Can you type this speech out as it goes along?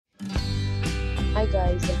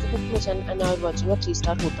guys, welcome back to my channel and now we're watching a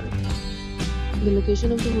 3-star hotel. The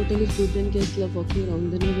location of the hotel is good and guests love walking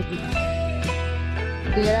around the neighborhood.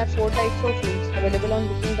 There are 4 types of rooms available on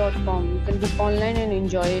booking.com. You can book online and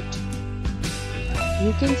enjoy it.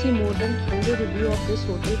 You can see more than 100 reviews of this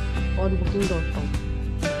hotel on booking.com.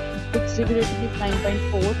 Its review rating is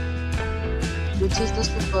 9.4, which is the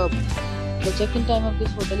superb. The check-in time of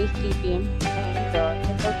this hotel is 3 p.m. and the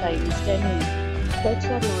check-out time is 10 a.m. Pets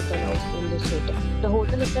are not allowed in this hotel. The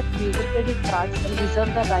hotel accepts major credit cards and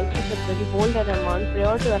reserves the right to temporarily hold an amount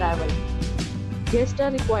prior to arrival. Guests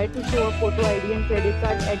are required to show a photo ID and credit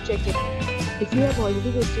card at check-in. If you have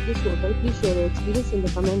already visited this hotel, please share your experience in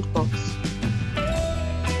the comment box.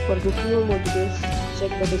 For booking or more details,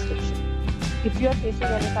 check the description. If you are facing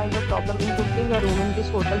any kind of problem in booking a room in this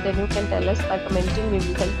hotel, then you can tell us by commenting. We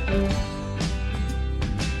will help you.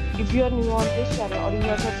 If you are new on this channel or you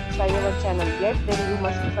have not subscribed our channel yet, then you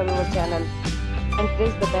must subscribe our channel and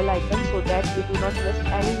press the bell icon so that you do not miss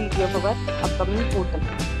any video of our upcoming hotel.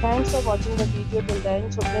 Thanks for watching the video till the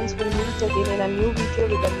end. So friends, will meet again in a new video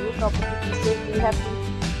with a new property. Be safe, be happy.